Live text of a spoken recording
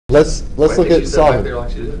Let's look at solving.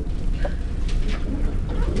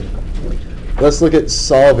 Let's look at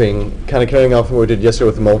solving, kind of carrying off what we did yesterday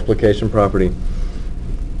with the multiplication property.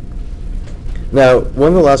 Now, one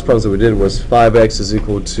of the last problems that we did was 5x is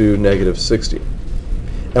equal to negative 60.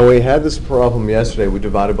 And when we had this problem yesterday, we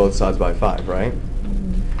divided both sides by 5, right?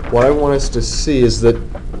 Mm-hmm. What I want us to see is that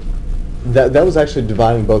was actually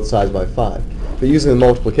dividing both sides by 5. But using the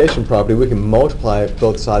multiplication property, we can multiply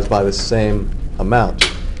both sides by the same amount.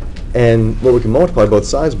 And what we can multiply both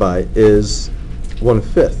sides by is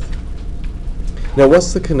 1/5. Now,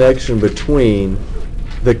 what's the connection between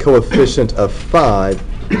the coefficient of 5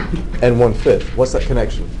 and 1/5? What's that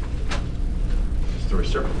connection? It's the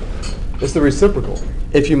reciprocal. It's the reciprocal.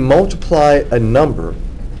 If you multiply a number,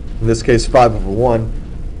 in this case 5 over 1,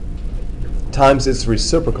 times its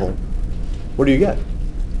reciprocal, what do you get?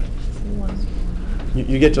 1.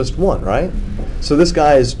 You get just 1, right? So this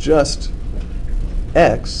guy is just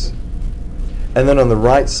x. And then on the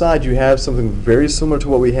right side, you have something very similar to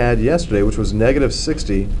what we had yesterday, which was negative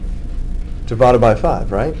 60 divided by 5,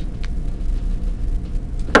 right?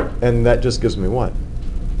 And that just gives me what?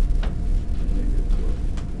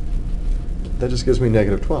 That just gives me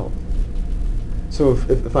negative 12. So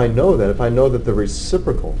if I know that, if I know that the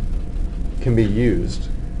reciprocal can be used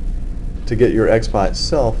to get your x by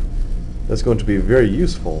itself, that's going to be very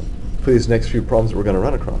useful for these next few problems that we're going to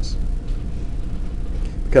run across.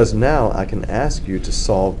 Because now I can ask you to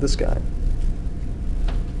solve this guy.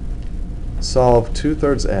 Solve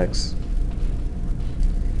 2/3 x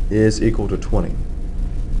is equal to 20.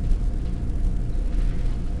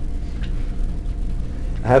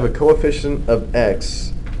 I have a coefficient of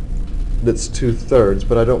x that's 2/3,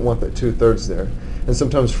 but I don't want that 2/3 there. And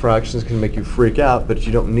sometimes fractions can make you freak out, but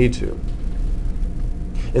you don't need to.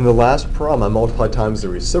 In the last problem, I multiplied times the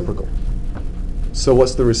reciprocal. So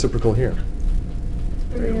what's the reciprocal here?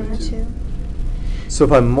 3 over 2. So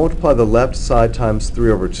if I multiply the left side times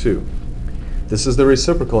 3 over 2, this is the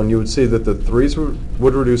reciprocal, and you would see that the 3's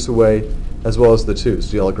would reduce away as well as the 2's.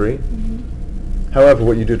 Do you all agree? Mm-hmm. However,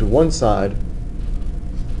 what you do to one side,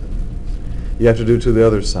 you have to do to the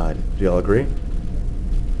other side. Do you all agree?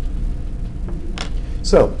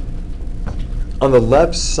 So, on the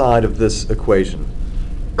left side of this equation,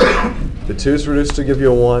 the 2's reduced to give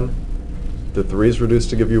you a 1, the 3's reduced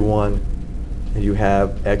to give you 1, and you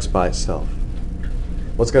have x by itself.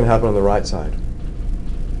 What's going to happen on the right side?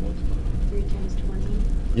 3 times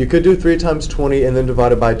 20. You could do 3 times 20 and then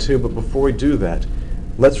divide it by 2, but before we do that,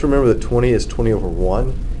 let's remember that 20 is 20 over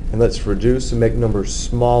 1, and let's reduce and make numbers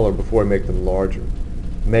smaller before we make them larger.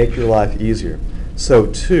 Make your life easier. So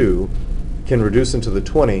 2 can reduce into the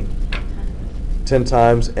 20 10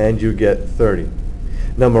 times, and you get 30.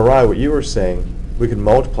 Now, Mariah, what you were saying, we could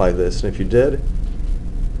multiply this, and if you did,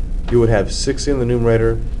 you would have 60 in the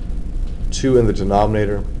numerator, 2 in the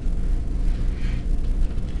denominator,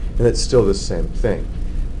 and it's still the same thing.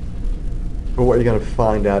 But what you're going to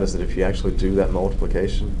find out is that if you actually do that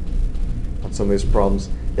multiplication on some of these problems,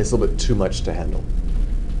 it's a little bit too much to handle.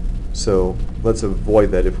 So let's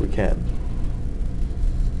avoid that if we can.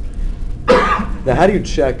 Now, how do you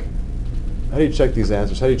check these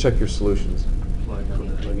answers? How do you check your solutions?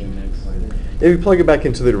 If you plug it back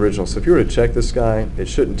into the original, so if you were to check this guy, it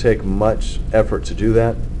shouldn't take much effort to do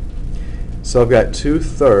that. So I've got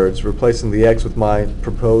 2/3 replacing the x with my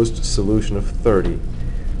proposed solution of 30.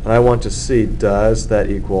 And I want to see, does that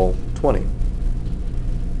equal 20?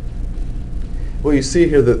 Well, you see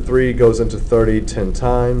here that 3 goes into 30 10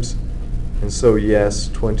 times. And so, yes,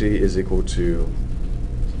 20 is equal to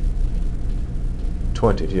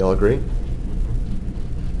 20. Do you all agree?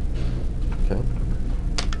 Okay.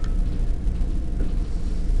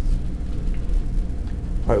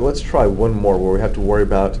 All right, let's try one more where we have to worry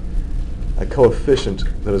about a coefficient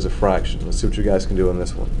that is a fraction. Let's see what you guys can do on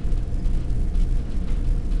this one.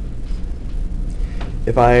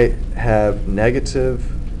 If I have negative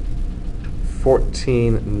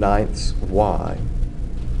 14/9 y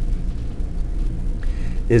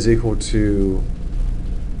is equal to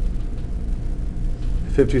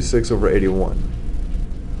 56 over 81.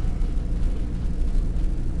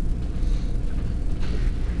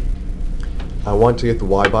 I want to get the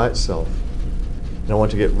y by itself, and I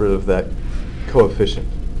want to get rid of that coefficient.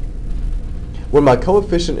 When my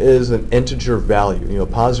coefficient is an integer value,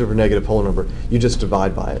 positive or negative whole number, you just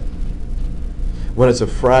divide by it. When it's a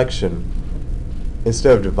fraction,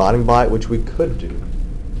 instead of dividing by it, which we could do,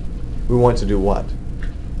 we want to do what?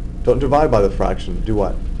 Don't divide by the fraction. Do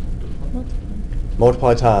what?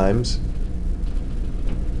 Multiply times.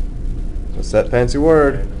 What's that fancy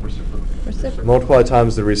word? Reciprocal. Multiply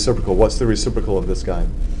times the reciprocal. What's the reciprocal of this guy?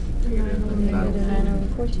 9 over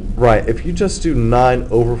 14. Right, if you just do 9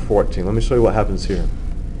 over 14, let me show you what happens here.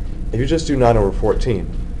 If you just do 9 over 14,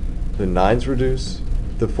 the 9's reduce,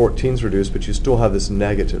 the 14's reduce, but you still have this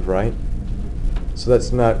negative, right? So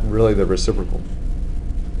that's not really the reciprocal.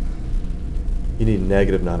 You need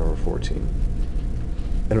negative 9 over 14.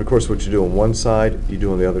 And of course, what you do on one side, you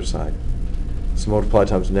do on the other side. So multiply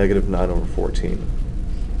times negative 9 over 14.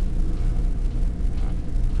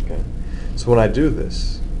 Okay. So when I do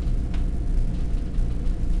this,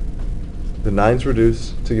 the 9's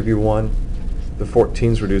reduced to give you 1, the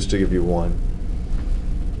 14's reduced to give you 1.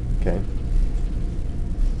 Okay.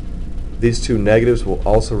 These two negatives will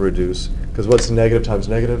also reduce, because what's negative times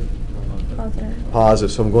negative? Positive.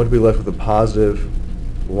 Positive. So I'm going to be left with a positive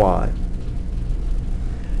y.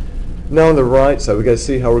 Now on the right side, we've got to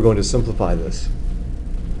see how we're going to simplify this.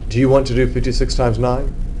 Do you want to do 56 times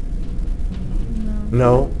 9?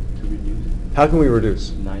 No? To reduce How can we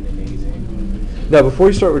reduce? 9 and 81. Now before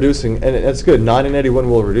you start reducing, and that's good, 9 and 81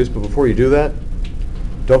 will reduce, but before you do that,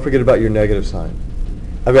 don't forget about your negative sign.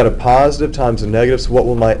 I've got a positive times a negative, so what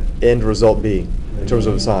will my end result be in terms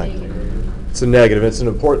of a sign? It's a negative. It's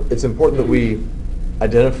important that we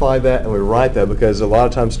identify that and we write that, because a lot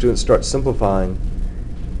of times students start simplifying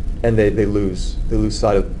and they lose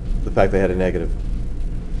sight of the fact they had a negative.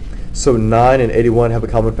 So 9 and 81 have a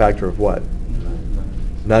common factor of what?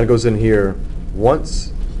 9 goes in here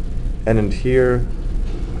once and in here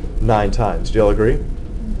 9 times. Do you all agree?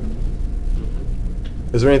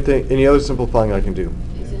 Is there any other simplifying I can do?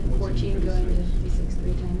 Isn't 14 going to 56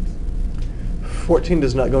 3 times? 14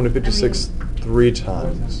 does not go into 56 3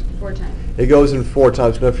 times. 4 times. It goes in 4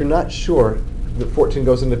 times. Now, if you're not sure that 14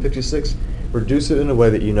 goes into 56, reduce it in a way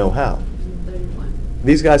that you know how. 31.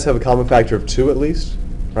 These guys have a common factor of 2 at least,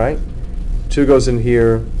 right? 2 goes in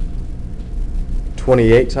here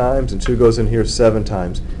 28 times, and 2 goes in here 7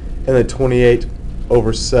 times. And then 28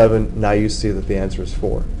 over 7, now you see that the answer is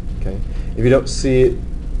 4. Okay? If you don't see it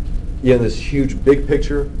in this huge big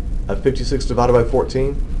picture of 56 divided by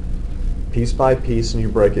 14, piece by piece, and you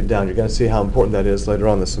break it down, you're going to see how important that is later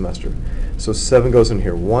on this semester. So 7 goes in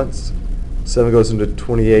here once, 7 goes into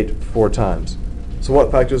 28 4 times. So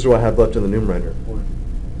what factors do I have left in the numerator?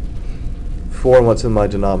 4, and what's in my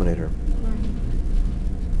denominator?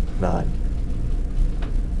 9.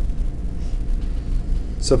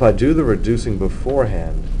 So if I do the reducing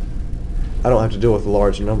beforehand, I don't have to deal with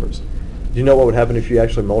large numbers. Do you know what would happen if you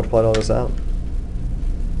actually multiplied all this out?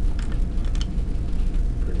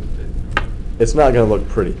 Pretty big. It's not going to look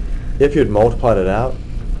pretty. If you had multiplied it out,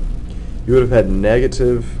 you would have had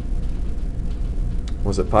negative,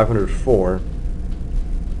 was it 504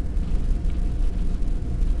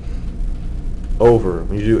 over,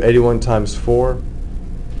 when you do 81 times 4,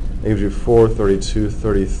 it gives you 4, 32,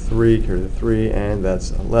 33, carry the 3, and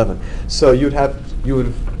that's 11. So you would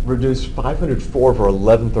have reduced 504 over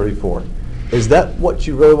 1134. Is that what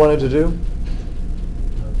you really wanted to do?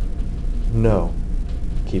 No.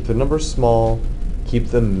 Keep the numbers small, keep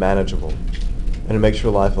them manageable, and it makes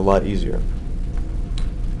your life a lot easier.